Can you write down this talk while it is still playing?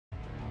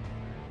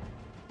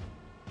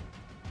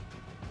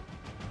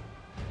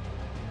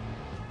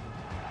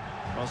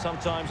Well,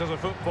 sometimes as a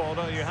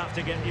footballer, you have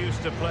to get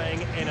used to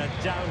playing in a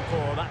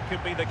downpour. That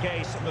could be the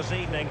case this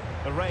evening.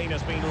 The rain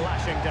has been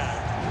lashing down.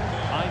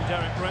 I'm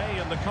Derek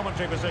Ray in the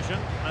commentary position,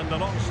 and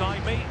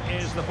alongside me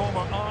is the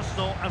former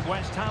Arsenal and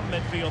West Ham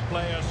midfield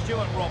player,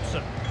 Stuart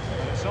Robson.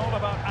 It's all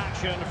about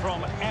action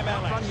from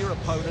MLS. Outrun your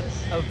opponent.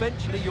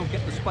 Eventually, you'll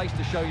get the space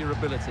to show your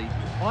ability.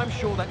 I'm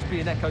sure that's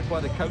being echoed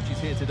by the coaches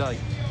here today.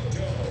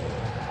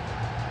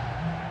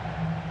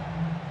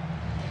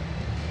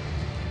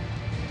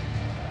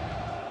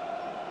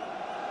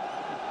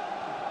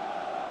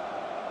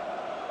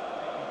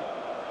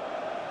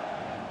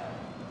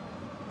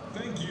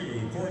 Thank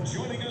you for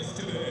joining us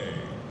today.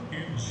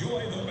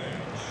 Enjoy the match.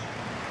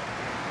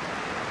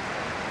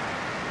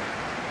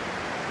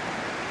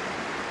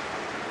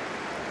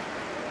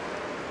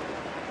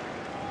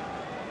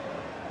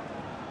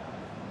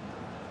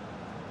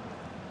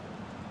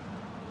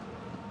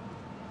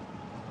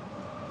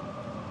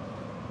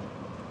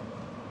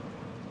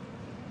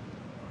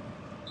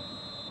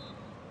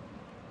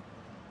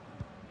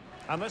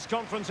 And this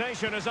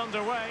confrontation is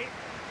underway.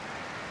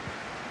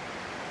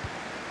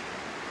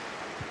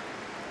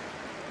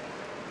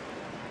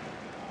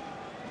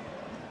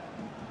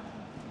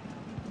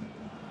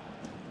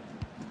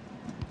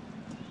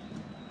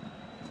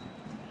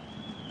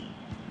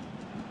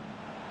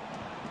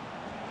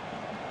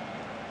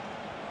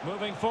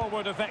 Moving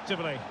forward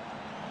effectively.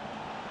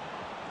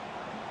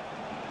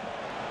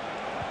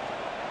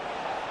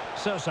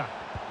 Sosa.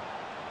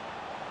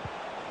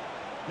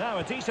 Now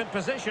a decent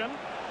position.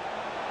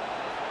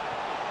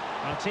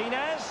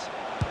 Martinez.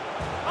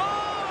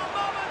 Oh, a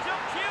moment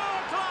of pure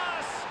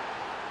class!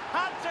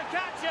 Had to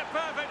catch it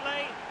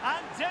perfectly,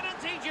 and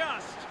didn't he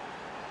just?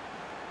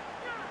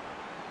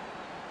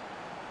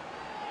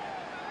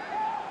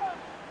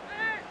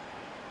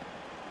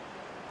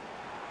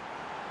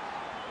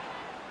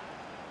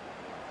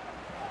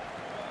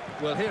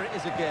 Well, here it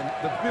is again.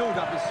 The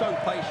build-up is so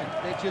patient.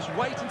 They're just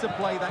waiting to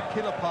play that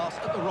killer pass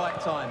at the right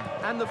time.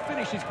 And the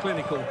finish is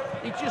clinical.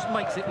 He just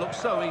makes it look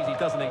so easy,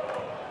 doesn't he?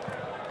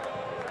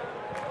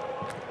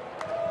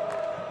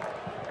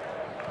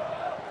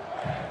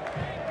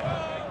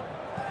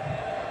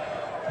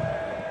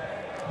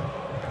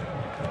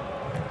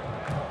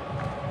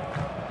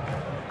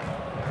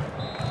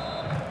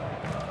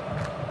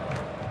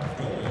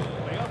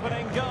 The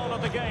opening goal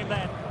of the game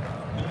then.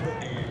 Number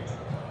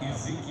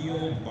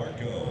 8,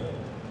 Marco.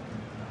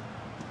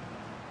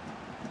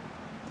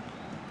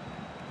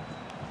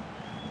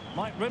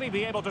 Might really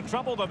be able to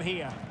trouble them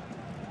here.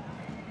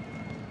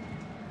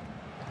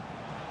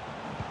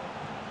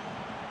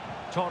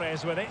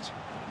 Torres with it.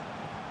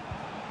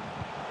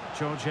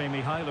 George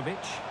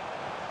Mihailovic.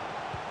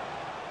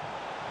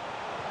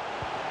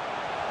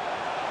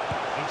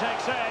 He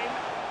takes aim.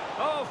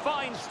 Oh,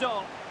 fine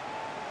stop.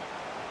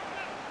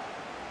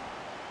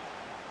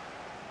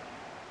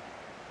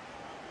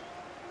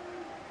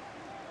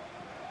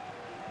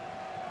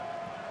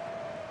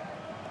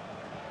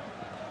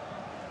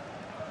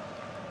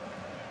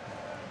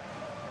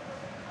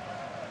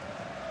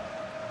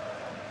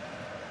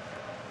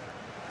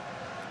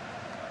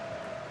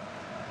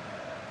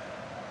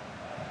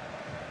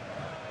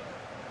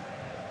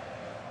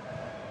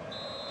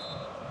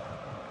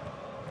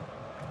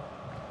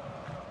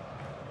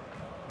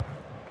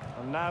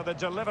 And now the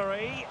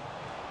delivery.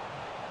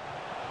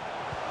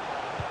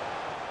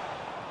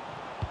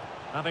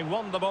 Having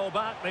won the ball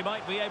back, they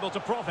might be able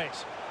to profit.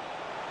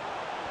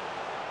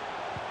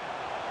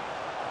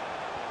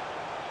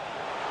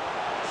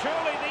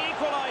 Surely the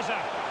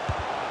equaliser.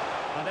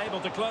 And able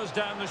to close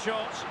down the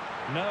shot.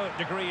 No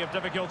degree of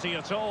difficulty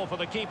at all for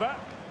the keeper.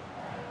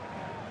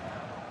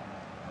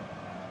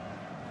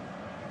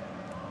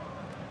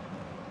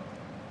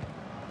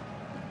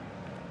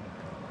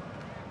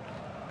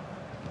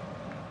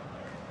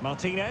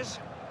 Martinez.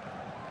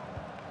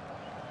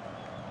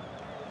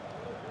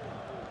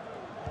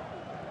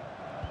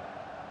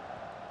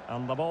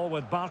 And the ball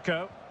with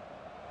Barco.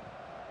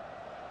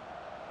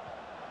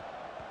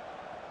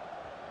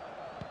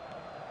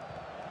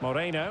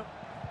 Moreno.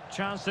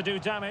 Chance to do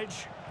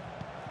damage.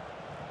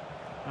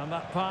 And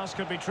that pass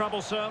could be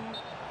troublesome.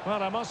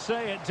 Well, I must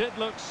say it did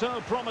look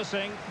so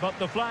promising, but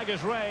the flag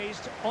is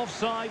raised.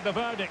 Offside the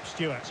verdict,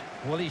 Stuart.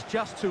 Well, he's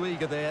just too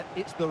eager there.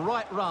 It's the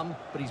right run,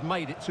 but he's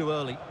made it too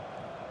early.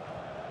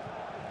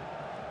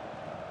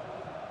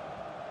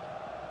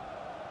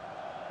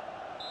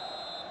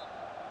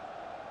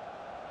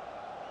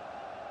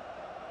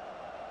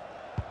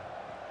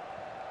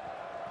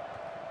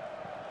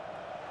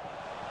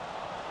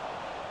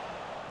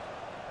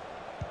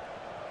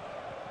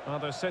 Well,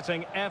 they're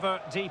sitting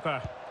ever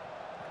deeper.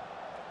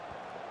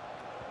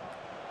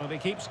 Well, he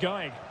keeps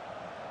going.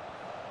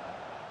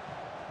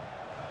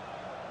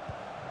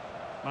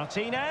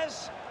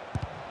 Martinez.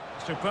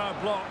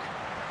 Superb block.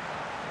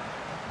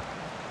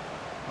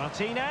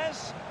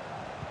 Martinez.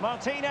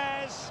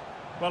 Martinez.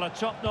 Well, a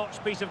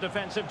top-notch piece of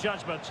defensive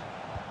judgment.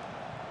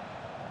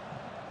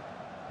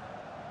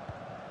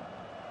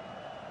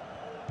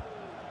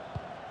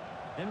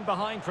 In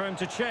behind for him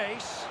to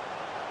chase.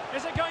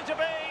 Is it going to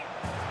be?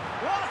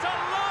 What a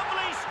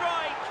lovely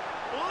strike!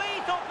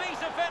 Lethal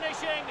piece of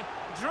finishing,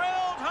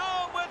 drilled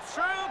home with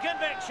true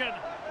conviction.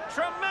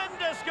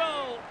 Tremendous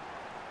goal.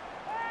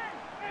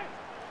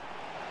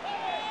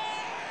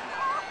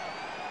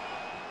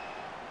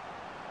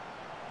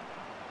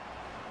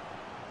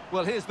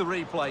 Well, here's the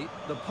replay.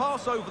 The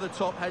pass over the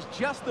top has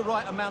just the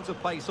right amount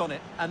of pace on it.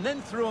 And then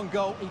through on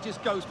goal, he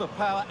just goes for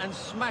power and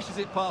smashes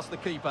it past the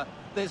keeper.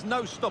 There's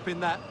no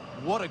stopping that.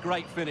 What a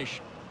great finish.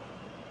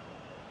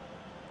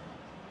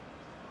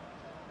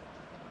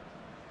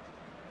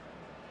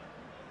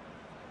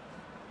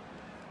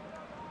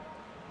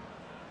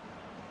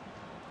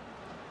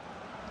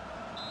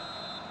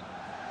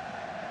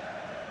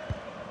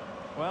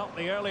 Well,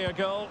 the earlier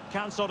goal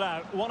cancelled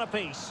out. One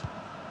apiece.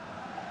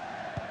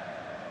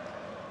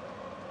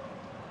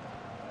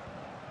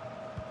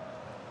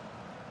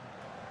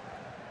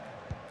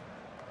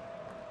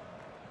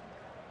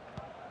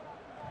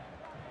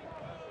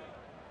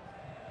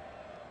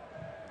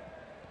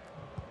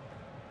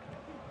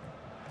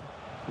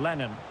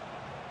 Lennon.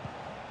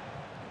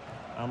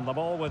 And the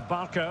ball with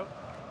Barco.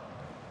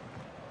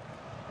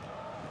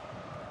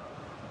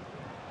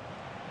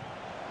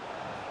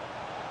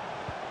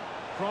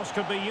 Cross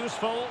could be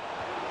useful.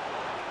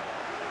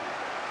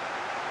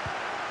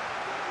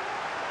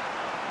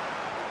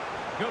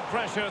 Good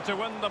pressure to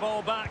win the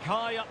ball back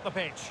high up the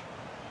pitch.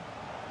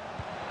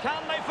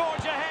 Can they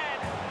forge ahead?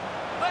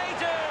 They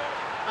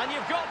do! And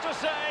you've got to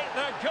say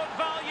they're good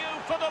value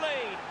for the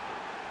lead.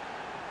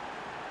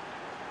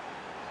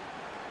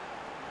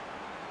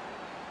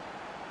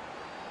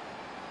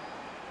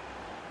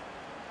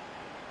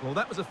 Well,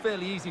 that was a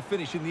fairly easy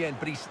finish in the end,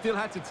 but he still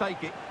had to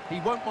take it. He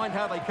won't mind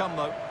how they come,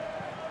 though.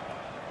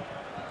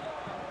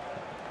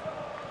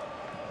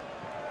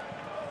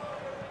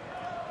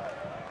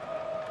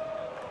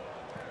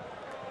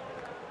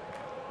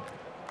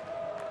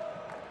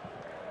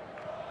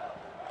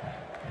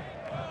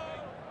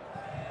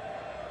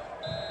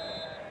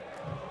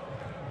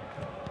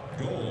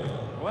 Goal.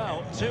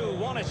 Well,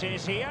 2-1 it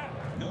is here.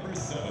 Number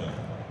 7,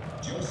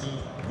 Josef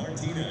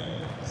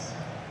Martinez.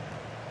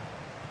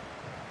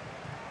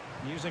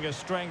 Using his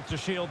strength to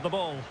shield the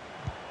ball.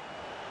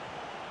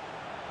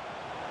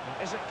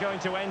 Is it going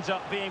to end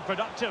up being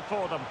productive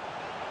for them?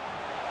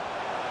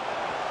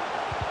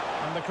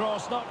 And the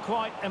cross not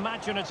quite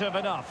imaginative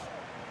enough.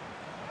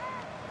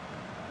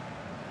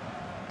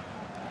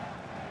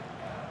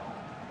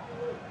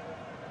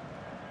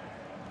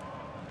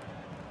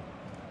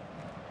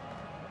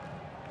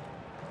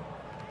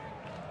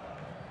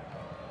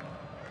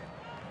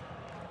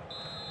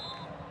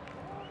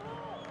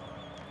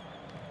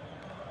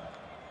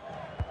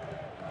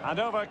 And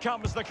over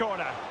comes the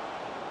corner.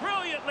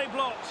 Brilliantly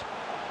blocked.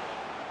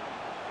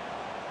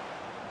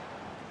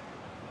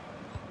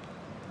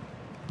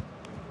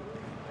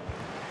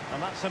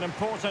 And that's an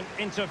important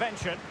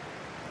intervention.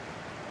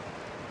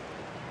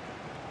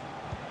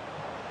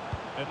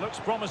 It looks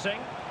promising.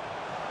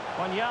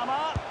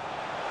 Wanyama.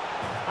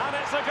 And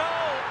it's a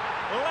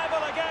goal.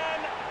 Level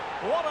again.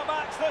 What a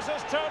match this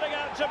is turning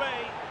out to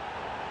be.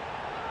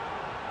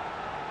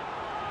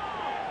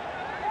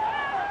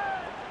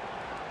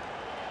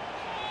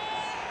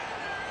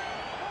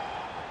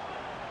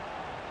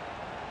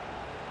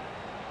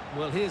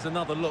 Well, here's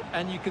another look,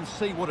 and you can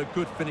see what a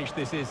good finish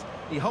this is.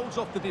 He holds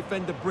off the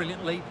defender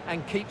brilliantly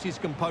and keeps his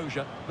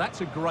composure. That's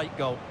a great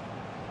goal.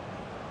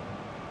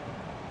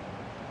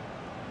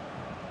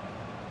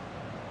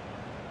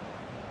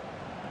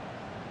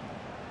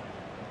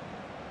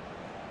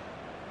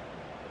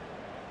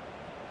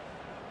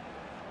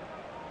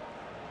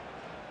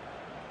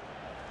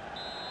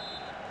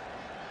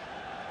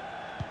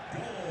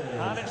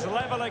 And it's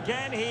level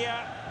again here.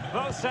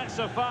 Both sets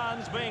of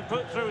fans being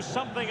put through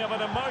something of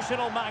an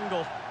emotional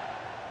mangle.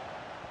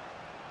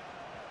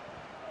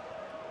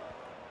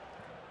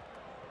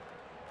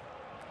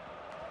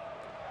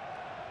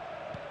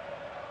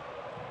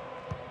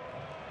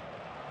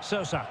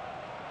 Sosa.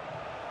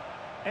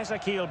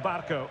 Ezequiel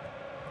Barco.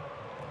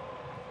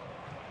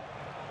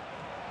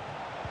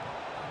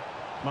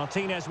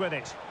 Martinez with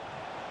it.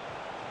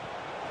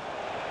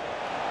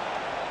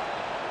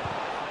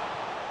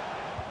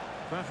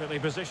 Perfectly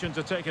positioned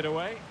to take it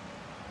away.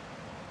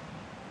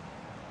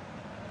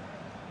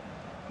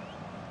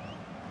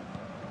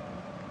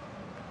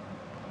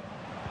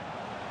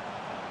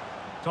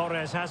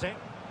 Torres has it.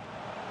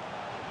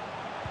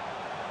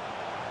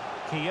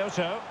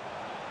 Kyoto.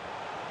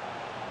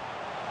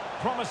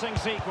 Promising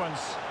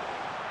sequence.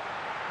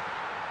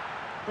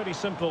 Pretty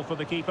simple for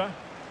the keeper.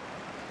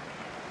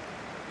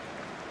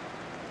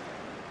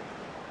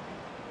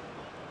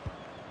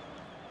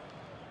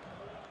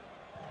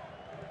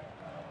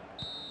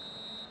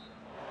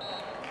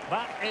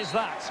 That is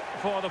that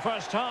for the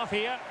first half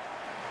here.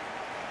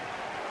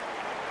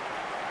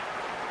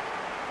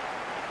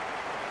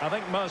 I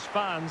think most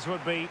fans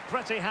would be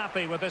pretty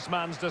happy with this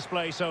man's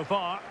display so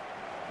far.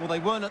 Well, they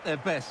weren't at their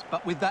best,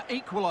 but with that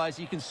equaliser,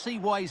 you can see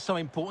why he's so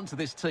important to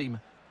this team.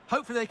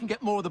 Hopefully they can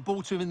get more of the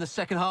ball to him in the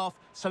second half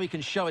so he can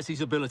show us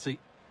his ability.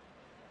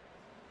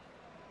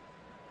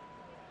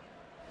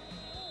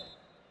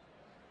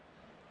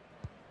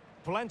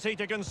 Plenty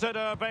to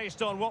consider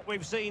based on what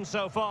we've seen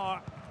so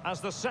far as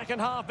the second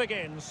half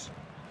begins.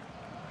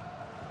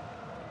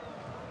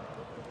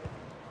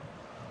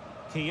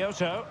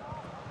 Kyoto.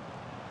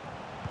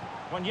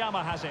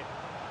 Wanyama has it.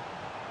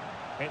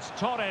 It's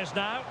Torres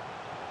now.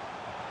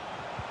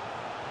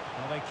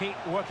 Well, they keep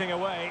working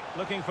away,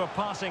 looking for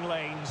passing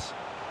lanes.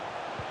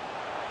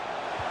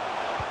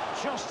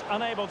 Just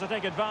unable to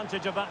take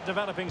advantage of that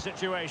developing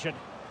situation.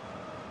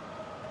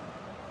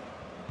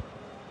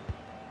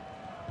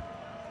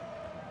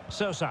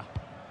 Sosa.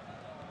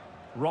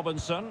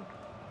 Robinson.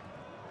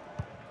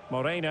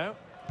 Moreno.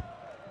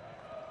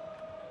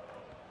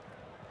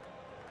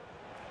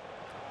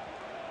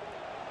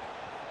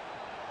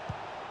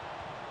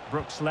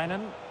 Brooks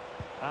Lennon.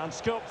 And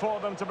scope for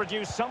them to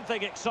produce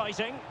something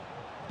exciting.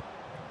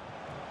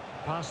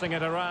 Passing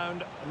it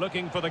around,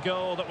 looking for the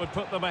goal that would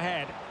put them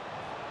ahead.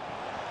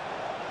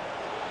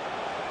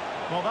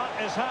 Well,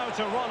 that is how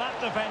to run at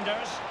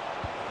defenders.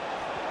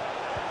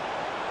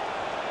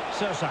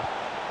 Sosa.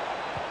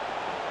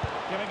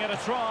 Giving it a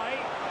try.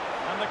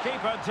 And the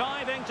keeper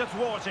diving to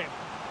thwart him.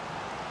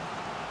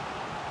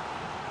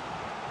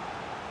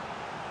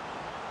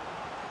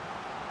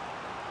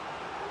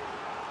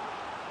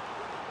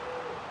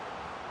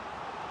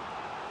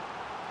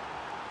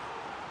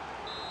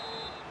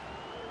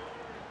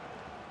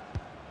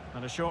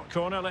 And a short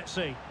corner, let's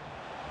see.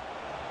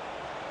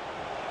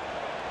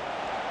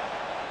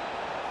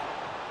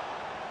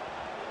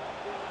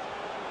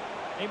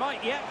 He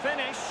might yet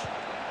finish.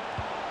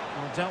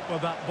 Well, dealt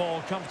with that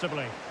ball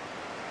comfortably.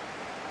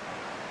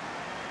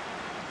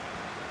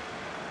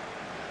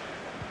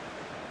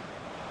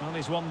 Well,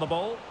 he's won the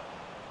ball.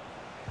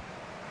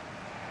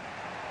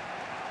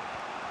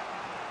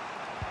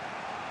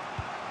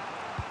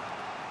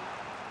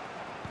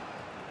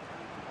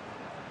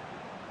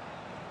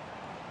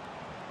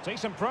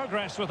 Decent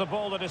progress with the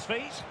ball at his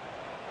feet.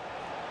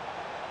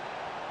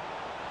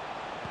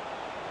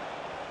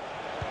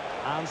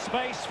 And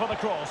space for the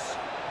cross.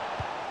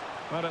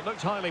 Well, it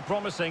looked highly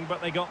promising,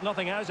 but they got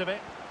nothing out of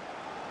it.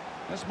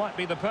 This might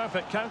be the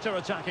perfect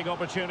counter-attacking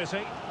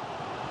opportunity.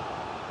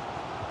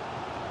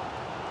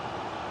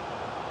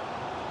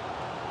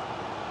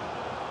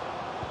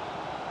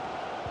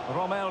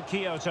 Romel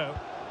Kyoto.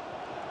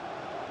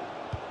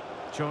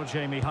 George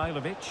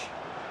Mihailovic.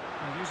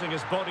 Using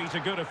his body to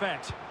good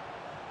effect.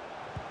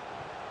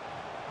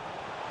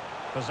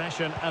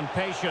 Possession and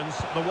patience,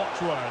 the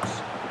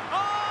watchwords.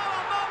 Oh,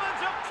 a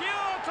moment of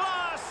pure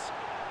class!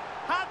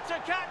 Had to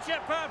catch it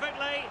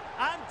perfectly,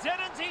 and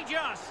didn't he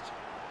just?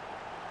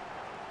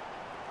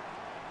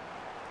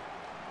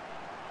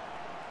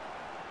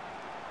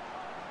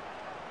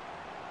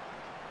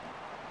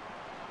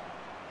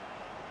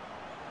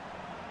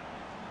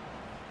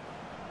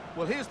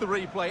 Well, here's the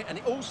replay, and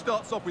it all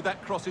starts off with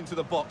that cross into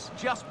the box,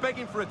 just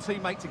begging for a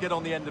teammate to get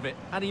on the end of it.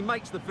 And he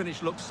makes the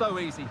finish look so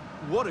easy.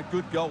 What a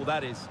good goal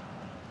that is.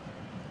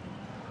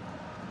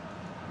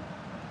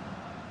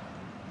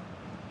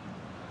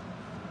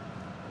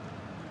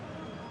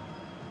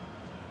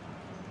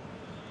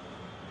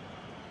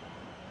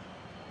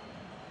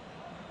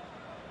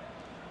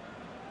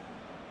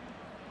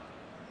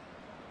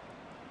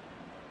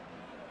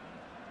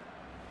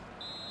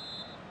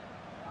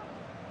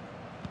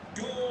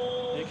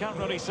 You can't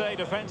really say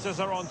defences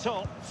are on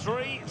top.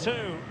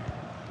 3-2.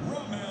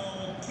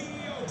 Romel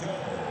Kyoto.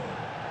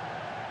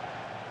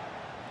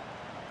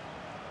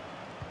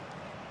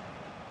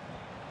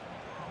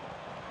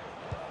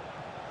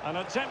 And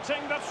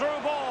attempting the through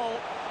ball.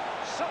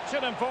 Such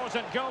an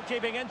important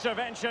goalkeeping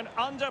intervention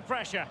under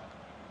pressure.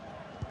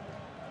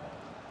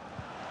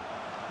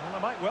 Well,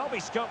 there might well be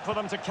scope for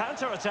them to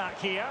counter-attack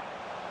here.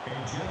 A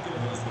jacket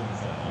has been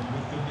found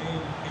with the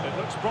name. It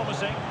looks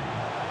promising.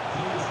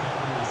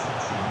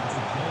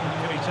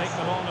 Can he take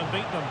them on and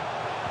beat them?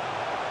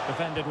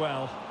 Defended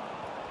well.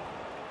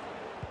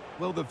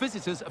 Well, the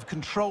visitors have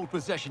controlled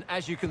possession,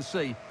 as you can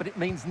see, but it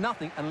means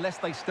nothing unless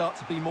they start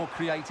to be more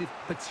creative,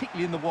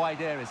 particularly in the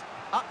wide areas.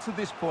 Up to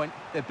this point,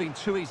 they've been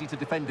too easy to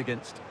defend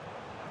against.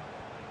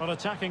 Well,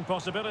 attacking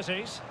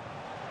possibilities.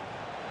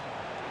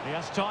 He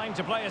has time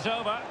to play it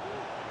over.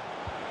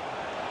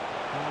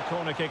 And the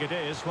corner kick it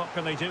is. What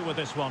can they do with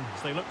this one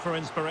as they look for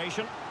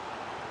inspiration?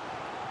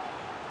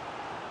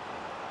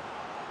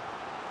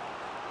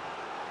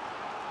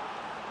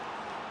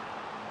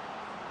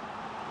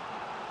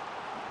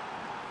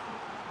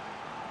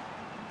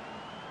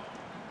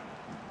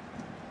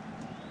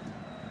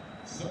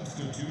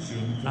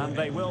 Substitution. And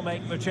they will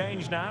make the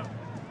change now.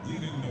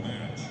 Leaving the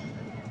match,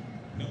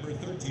 number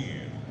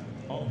 13,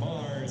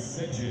 Amar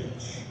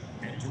Sejic.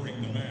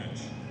 Entering the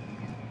match,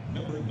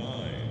 number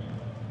 9,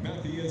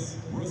 Matthias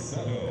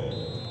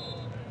Rossetto.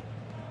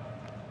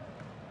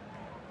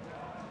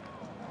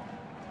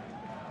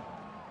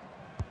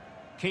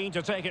 Keen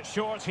to take it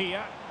short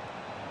here.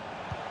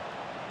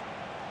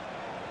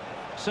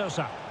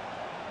 Sosa.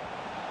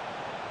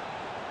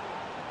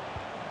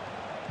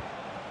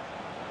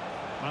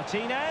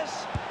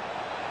 Martinez.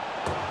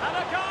 And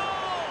a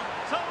goal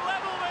to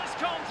level this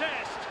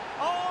contest.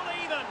 All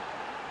even.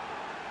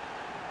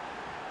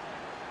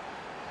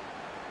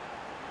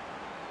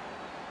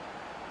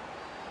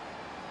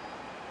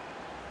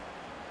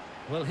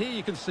 Well, here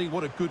you can see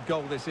what a good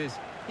goal this is.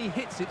 He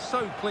hits it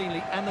so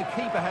cleanly, and the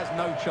keeper has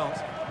no chance.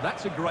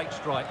 That's a great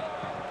strike.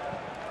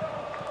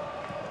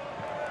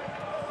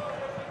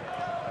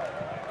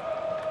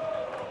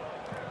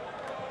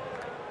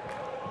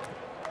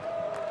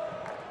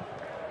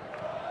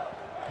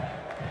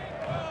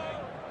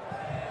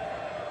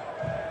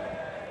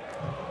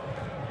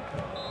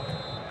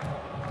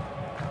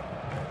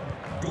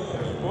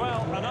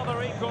 Well, another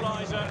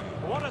equaliser.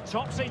 What a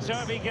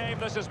topsy-turvy game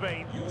this has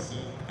been. Josef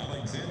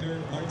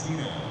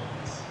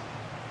Martinez.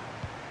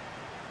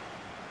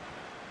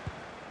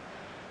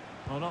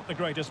 Well, not the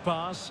greatest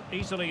pass.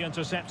 Easily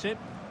intercepted.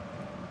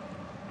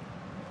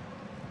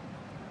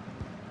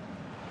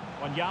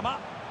 Wanyama.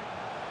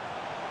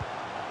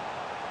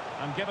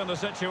 And given the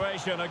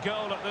situation, a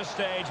goal at this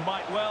stage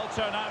might well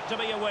turn out to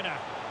be a winner.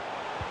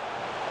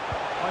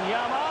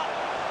 Wanyama.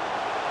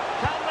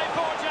 Can they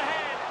forge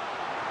ahead?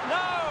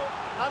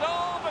 No! And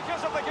all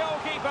because of the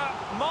goalkeeper.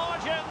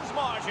 Margins,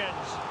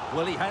 margins.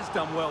 Well, he has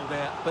done well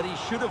there, but he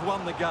should have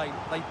won the game.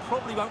 They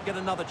probably won't get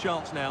another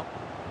chance now.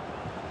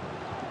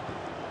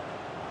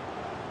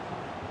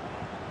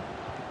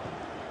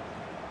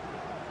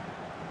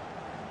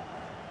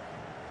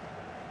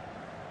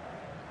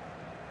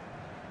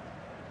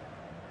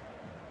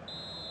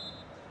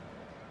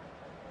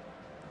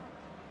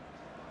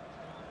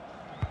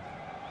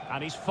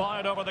 And he's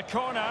fired over the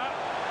corner.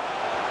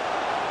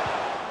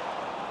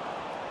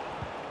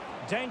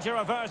 Danger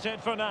averted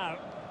for now.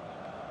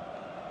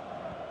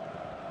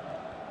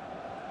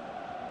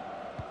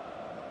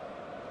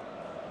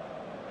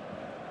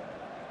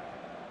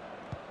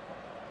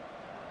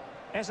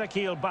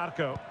 Ezequiel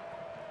Barco.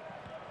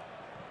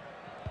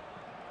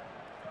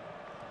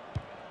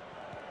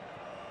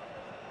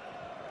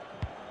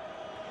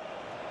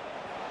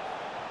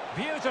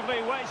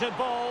 Beautifully weighted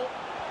ball.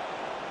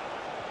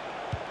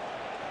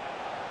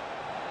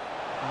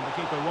 And the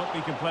keeper won't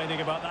be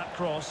complaining about that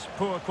cross.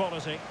 Poor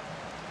quality.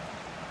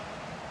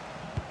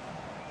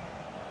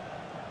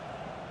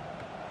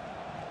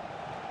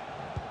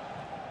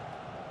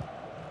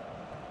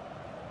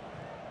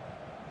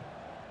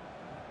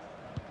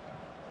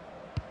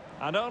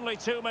 And only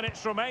 2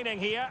 minutes remaining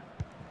here.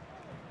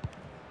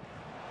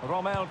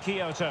 Romel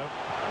Kyoto.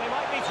 And he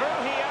might be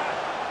through here.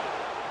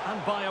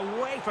 And by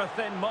a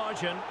wafer-thin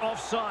margin,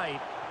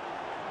 offside.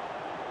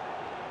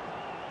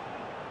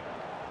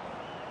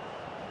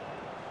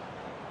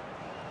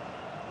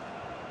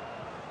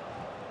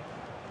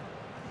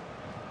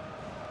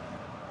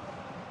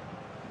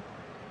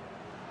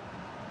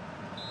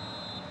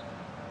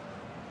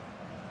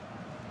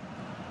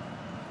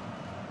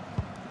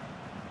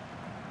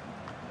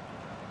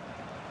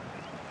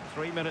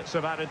 Three minutes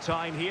of added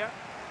time here.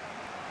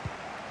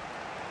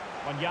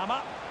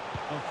 Wanyama.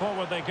 And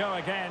forward they go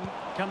again.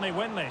 Can they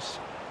win this?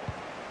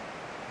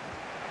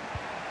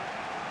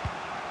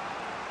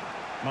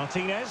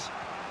 Martinez.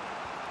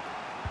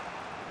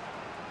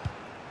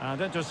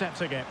 And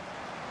intercepting it.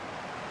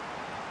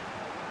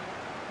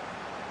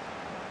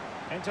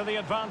 Into the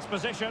advanced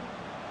position.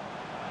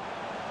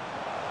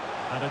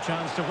 And a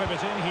chance to whip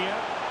it in here.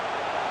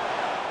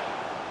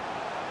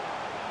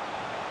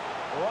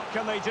 What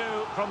can they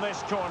do from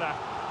this corner?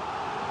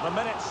 The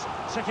minutes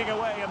ticking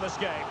away in this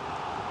game.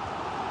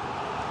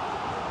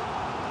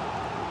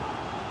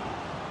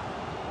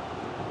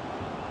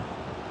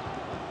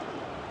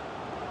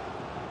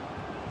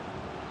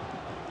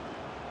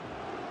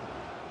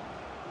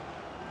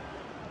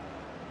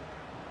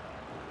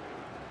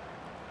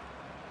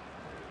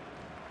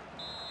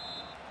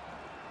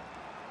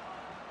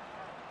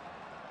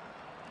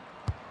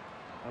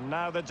 And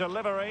now the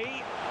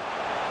delivery.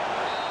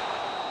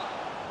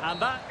 And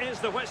that is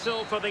the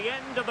whistle for the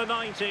end of the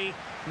 90.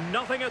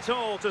 Nothing at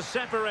all to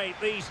separate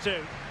these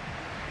two.